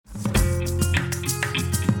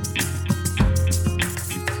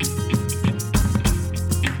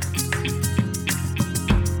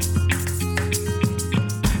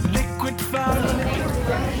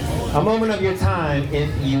A moment of your time, if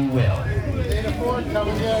you will.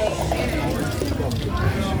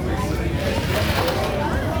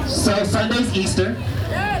 So Sunday's Easter,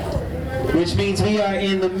 which means we are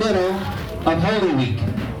in the middle of Holy Week.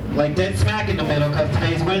 Like dead smack in the middle, because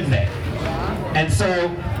today's Wednesday. And so,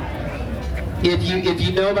 if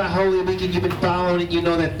you know about Holy Week and you've been following it, you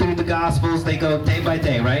know that through the Gospels they go day by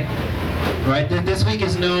day, right? Right? This week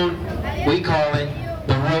is known, we call it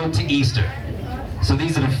the road to Easter. So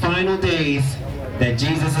these are the final days that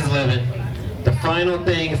Jesus is living, the final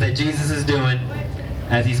things that Jesus is doing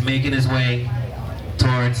as he's making his way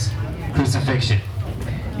towards crucifixion.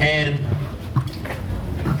 And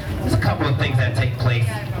there's a couple of things that take place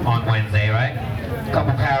on Wednesday, right? A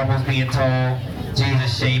couple parables being told,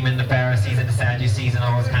 Jesus shaming the Pharisees and the Sadducees and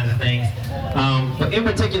all those kinds of things. But in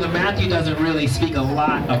particular, Matthew doesn't really speak a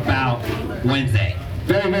lot about Wednesday.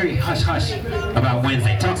 Very, very hush-hush about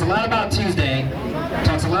Wednesday. Talks a lot about Tuesday,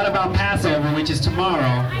 talks a lot about Passover, which is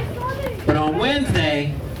tomorrow. But on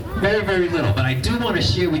Wednesday, very, very little. But I do want to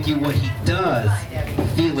share with you what he does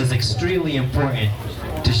feel is extremely important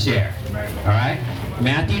to share. All right?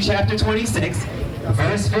 Matthew chapter 26,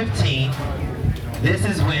 verse 15. This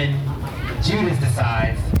is when Judas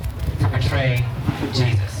decides to betray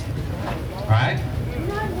Jesus. All right?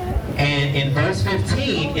 And in verse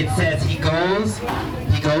 15, it says he goes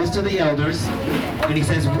to the elders, and he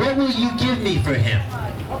says, "What will you give me for him?"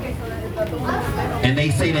 And they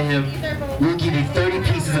say to him, "We'll give you 30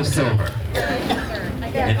 pieces of silver."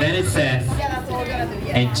 And then it says,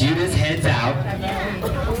 and Judas heads out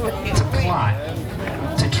to plot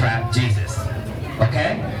to trap Jesus.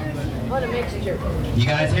 Okay? You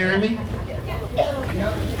guys hearing me?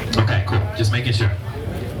 Okay, cool. Just making sure.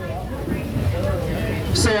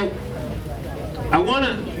 So, I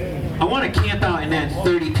wanna camp out in that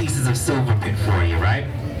 30 pieces of silver bit for you, right?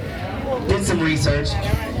 Did some research,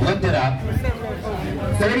 looked it up.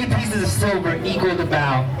 30 pieces of silver equaled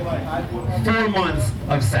about 4 months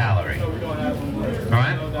of salary. All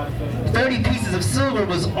right? 30 pieces of silver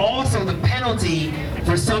was also the penalty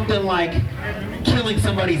for something like killing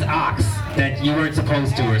somebody's ox that you weren't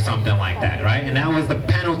supposed to or something like that, right? And that was the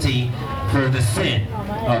penalty for the sin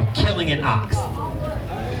of killing an ox.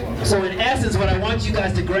 So in essence, what I want you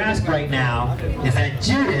guys to grasp right now is that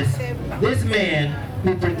Judas, this man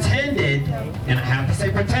who pretended, and I have to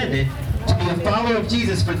say pretended, to be a follower of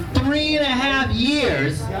Jesus for 3.5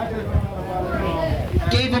 years,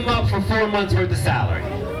 gave him up for 4 months worth of salary.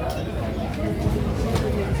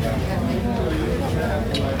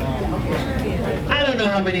 I don't know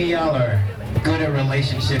how many of y'all are good at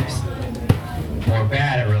relationships or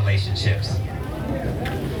bad at relationships.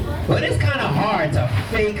 But it's kind of hard to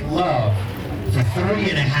fake love for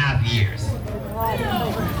 3.5 years.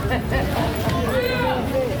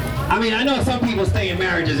 I mean, I know some people stay in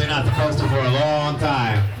marriages they're not supposed to for a long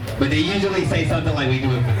time, but they usually say something like, "We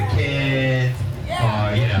do it for the kids,"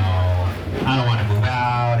 or, you know, "I don't want to move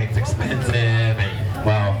out, it's expensive," and,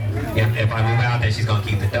 well, if I move out, then she's going to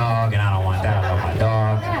keep the dog, and I don't want that, I love my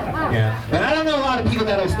dog. Yeah. But I don't know a lot of people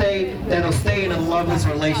that'll stay in a loveless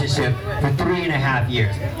relationship for 3.5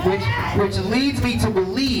 years, which leads me to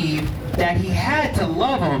believe that he had to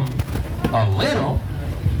love him a little.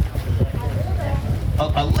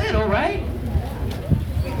 A little, right?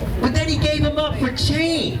 But then he gave him up for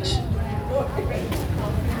change.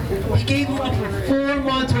 He gave him up for 4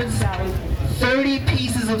 months worth of salary, 30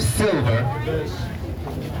 pieces of silver,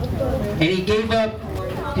 and he gave up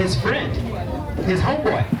his friend, his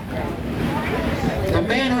homeboy. The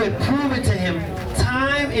man who had proven to him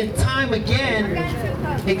time and time again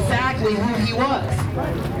exactly who he was.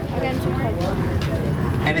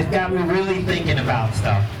 And it's got me really thinking about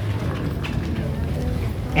stuff.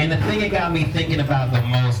 And the thing it got me thinking about the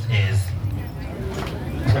most is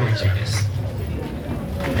poor Judas.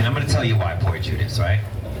 And I'm going to tell you why poor Judas, right?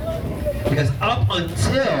 Because up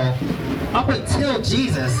until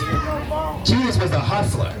Jesus, Judas was a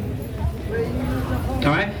hustler.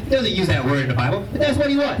 All right? He doesn't use that word in the Bible, but that's what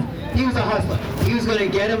he was. He was a hustler. He was going to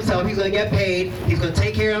get himself, he's going to get paid, he's going to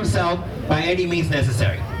take care of himself by any means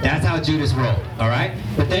necessary. That's how Judas rolled, all right?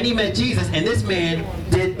 But then he met Jesus, and this man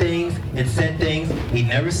did things and said things he'd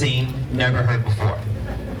never seen, never heard before.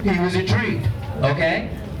 He was intrigued, okay?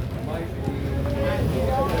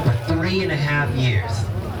 For 3.5 years.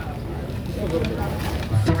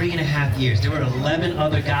 3.5 years. There were 11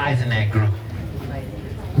 other guys in that group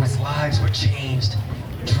whose lives were changed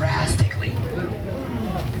drastically.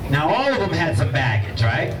 Now, all of them had some baggage,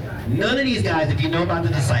 right? None of these guys, if you know about the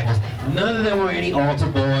disciples, none of them were any altar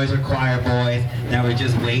boys or choir boys that were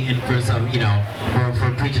just waiting for some, for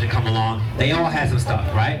a preacher to come along. They all had some stuff,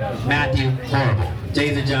 right? Matthew, horrible.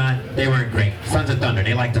 James and John, they weren't great. Sons of Thunder,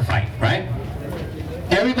 they like to fight, right?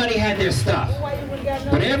 Everybody had their stuff.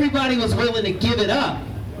 But everybody was willing to give it up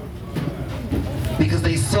because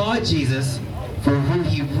they saw Jesus for who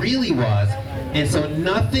he really was. And so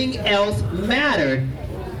nothing else mattered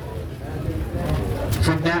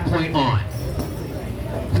from that point on.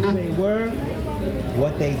 Who they were,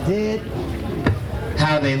 what they did,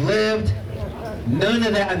 how they lived, none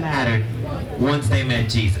of that mattered once they met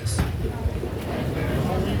Jesus.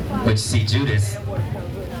 But you see, Judas,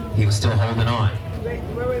 he was still holding on.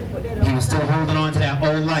 He was still holding on to that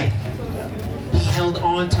old life. He held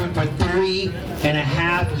on to it for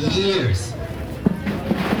 3.5 years.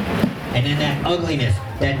 And then that ugliness,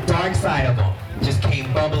 that dark side of him just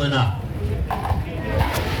came bubbling up.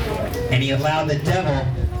 And he allowed the devil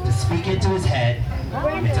to speak into his head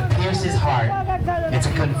and to pierce his heart and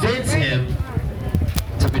to convince him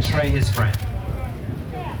to betray his friend.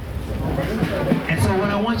 And so what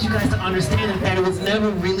I want you guys to understand is that it was never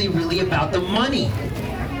really about the money.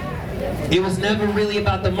 It was never really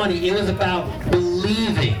about the money. It was about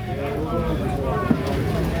believing.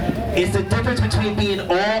 It's the difference between being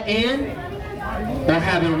all in or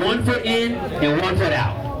having one foot in and one foot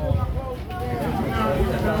out.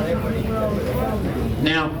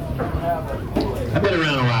 Now, I've been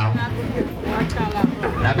around a while.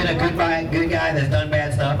 I've been a good guy that's done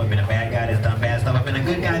bad stuff. I've been a bad guy that's done bad stuff. I've been a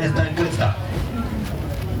good guy that's done good stuff.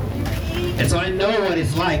 And so I know what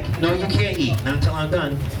it's like. No, you can't eat. Not until I'm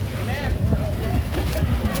done.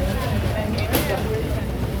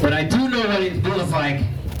 But I do know what it feels like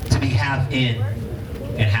to be half in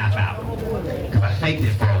and half out. Because I faked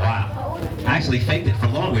it for a while. I actually faked it for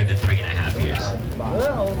longer than 3.5 years.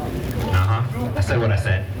 I said what I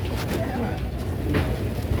said.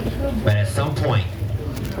 But at some point,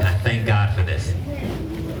 and I thank God for this,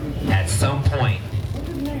 at some point,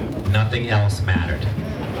 nothing else mattered.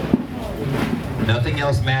 Nothing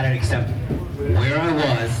else mattered except where I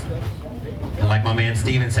was, and like my man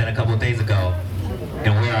Steven said a couple of days ago,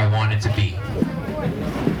 and where I wanted to be.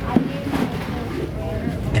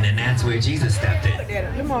 And then that's where Jesus stepped in.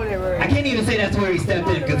 I can't even say that's where he stepped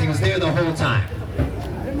in because he was there the whole time.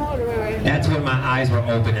 That's when my eyes were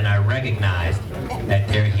open and I recognized that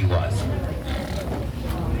there he was.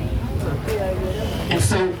 And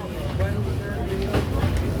so,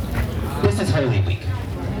 this is Holy Week.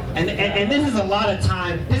 And this is a lot of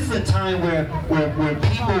time, this is a time where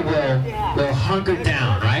people will hunker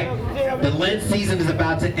down, right? The Lent season is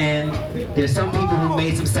about to end. There's some people who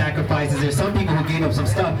made some sacrifices. There's some people who gave up some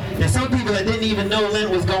stuff. There's some people that didn't even know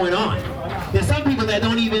Lent was going on. There's some people that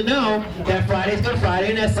don't even know that Friday's Good Friday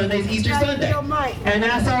and that Sunday's Easter Sunday. And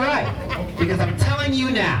that's all right. Because I'm telling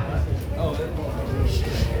you now,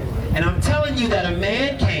 and I'm telling you that a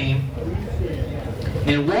man came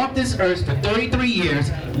and walked this earth for 33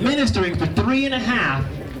 years, ministering for 3.5,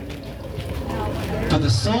 for the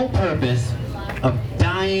sole purpose of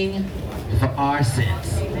dying for our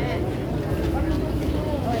sins.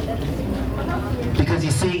 Because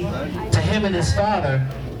you see, to him and his Father,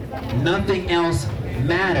 nothing else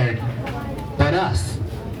mattered but us.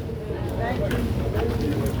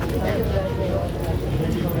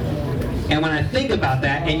 And when I think about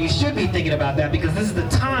that, and you should be thinking about that because this is the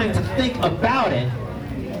time to think about it,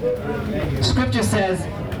 Scripture says,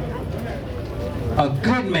 a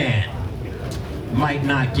good man might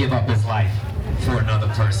not give up his life for another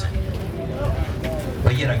person.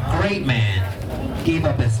 But yet a great man gave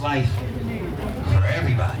up his life for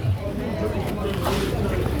everybody.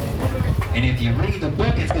 And if you read the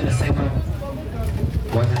book, it's going to say, well,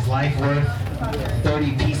 was his life worth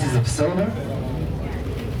 30 pieces of silver?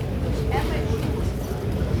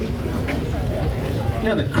 You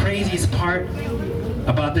know the craziest part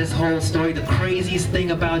about this whole story, the craziest thing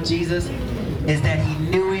about Jesus, is that he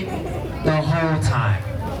knew it the whole time.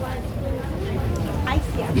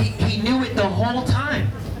 He knew it the whole time.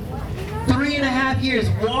 3.5 years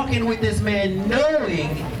walking with this man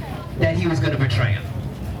knowing that he was going to betray him.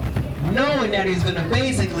 Knowing that he was going to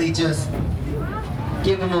basically just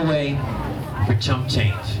give him away for chump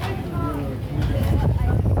change.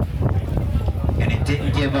 And it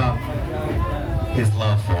didn't give up his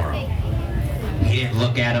love for him. He didn't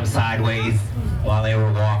look at him sideways while they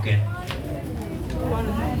were walking.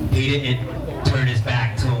 He didn't turn his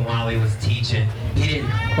back to him while he was teaching. He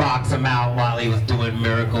didn't box him out while he was doing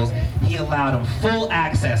miracles. He allowed him full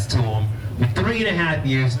access to him for 3.5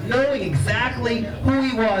 years, knowing exactly who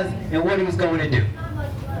he was and what he was going to do.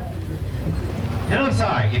 And I'm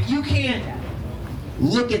sorry, if you can't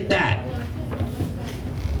look at that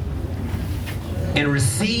and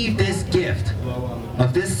receive this gift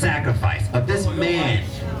of this sacrifice, of this man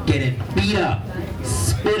getting beat up,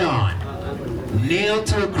 spit on, nailed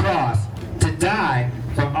to a cross to die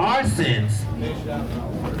for our sins,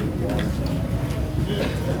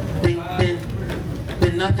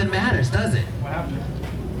 then nothing matters, does it?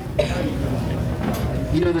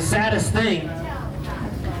 You know, the saddest thing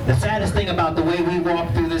about the way we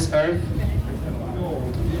walk through this earth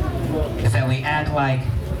is that we act like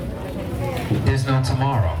there's no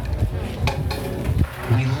tomorrow.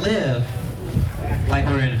 We live like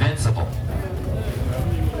we're invincible.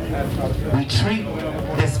 We treat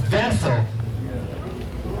this vessel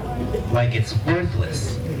like it's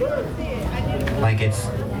worthless, like it's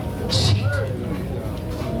cheap,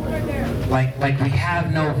 like we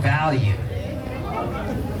have no value.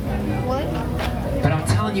 But I'm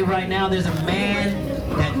telling you right now, there's a man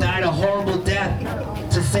that died a horrible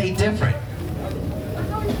death to say different.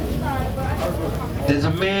 There's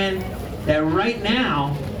a man that right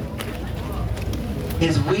now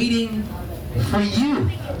is waiting for you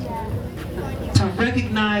to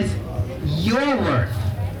recognize your worth.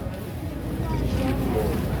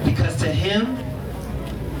 Because to him,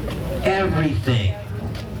 everything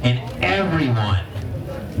and everyone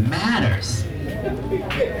matters.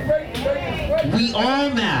 We all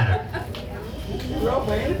matter.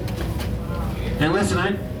 And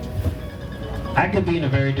listen, I could be in a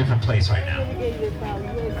very different place right now.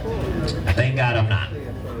 Thank God I'm not.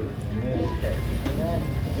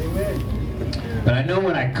 But I know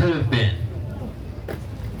what I could have been.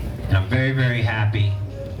 And I'm very, very happy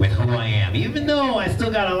with who I am, even though I still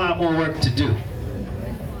got a lot more work to do.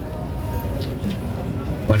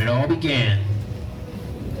 But it all began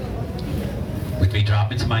with me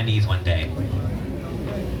dropping to my knees one day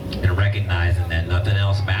and recognizing that nothing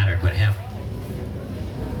else mattered but him.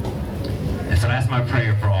 And so that's my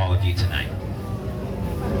prayer for all of you tonight.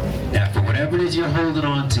 That for whatever it is you're holding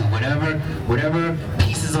on to, whatever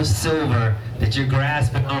pieces of silver that you're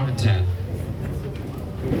grasping onto,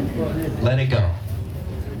 let it go.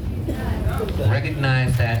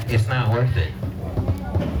 Recognize that it's not worth it.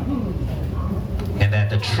 And that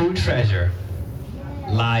the true treasure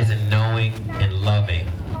lies in knowing and loving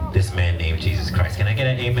this man named Jesus Christ. Can I get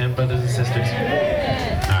an amen, brothers and sisters?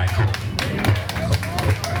 All right, cool.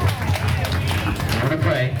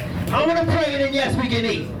 I want to pray. And then yes, we can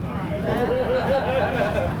eat.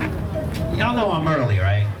 Y'all know I'm early,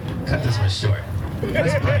 right? Cut this one short.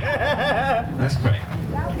 Let's pray.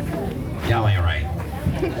 Y'all ain't right.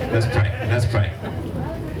 Let's pray.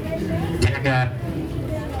 Dear God,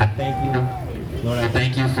 I thank you. Lord, I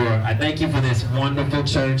thank you for this wonderful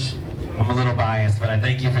church. I'm a little biased, but I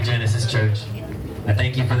thank you for Genesis Church. I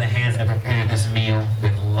thank you for the hands that prepared this meal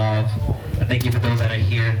with love. I thank you for those that are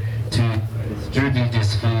here to distribute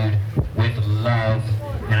this food with love.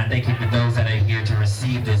 And I thank you for those that are here to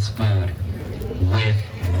receive this food with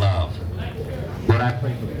love. Lord, I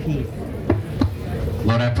pray for peace.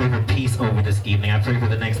 Lord, I pray for peace over this evening. I pray for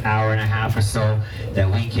the next hour and a half or so that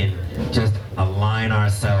we can just align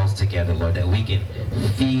ourselves together, Lord, that we can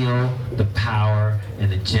feel the power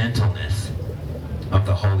and the gentleness of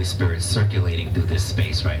the Holy Spirit circulating through this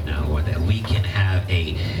space right now, Lord, that we can have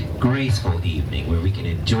a graceful evening where we can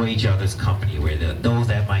enjoy each other's company, where those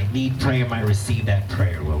that might need prayer might receive that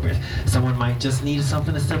prayer, Lord, where someone might just need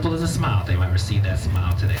something as simple as a smile, they might receive that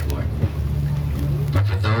smile today, Lord. But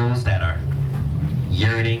for those that are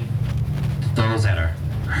yearning, those that are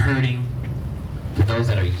hurting, for those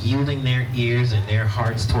that are yielding their ears and their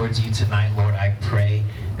hearts towards you tonight, Lord, I pray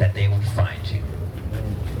that they would find you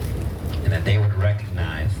and that they would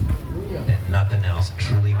recognize that nothing else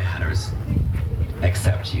truly matters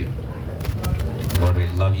except you. Lord, we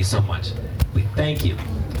love you so much. We thank you,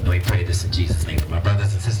 and we pray this in Jesus' name. My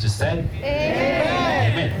brothers and sisters said,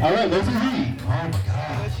 Amen. Amen. All right, let's eat. Oh my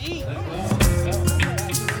gosh.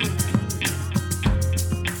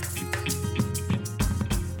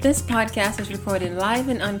 This podcast is recorded live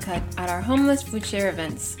and uncut at our homeless food share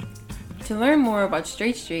events. To learn more about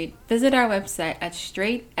Straight Street, visit our website at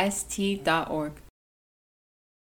straightst.org.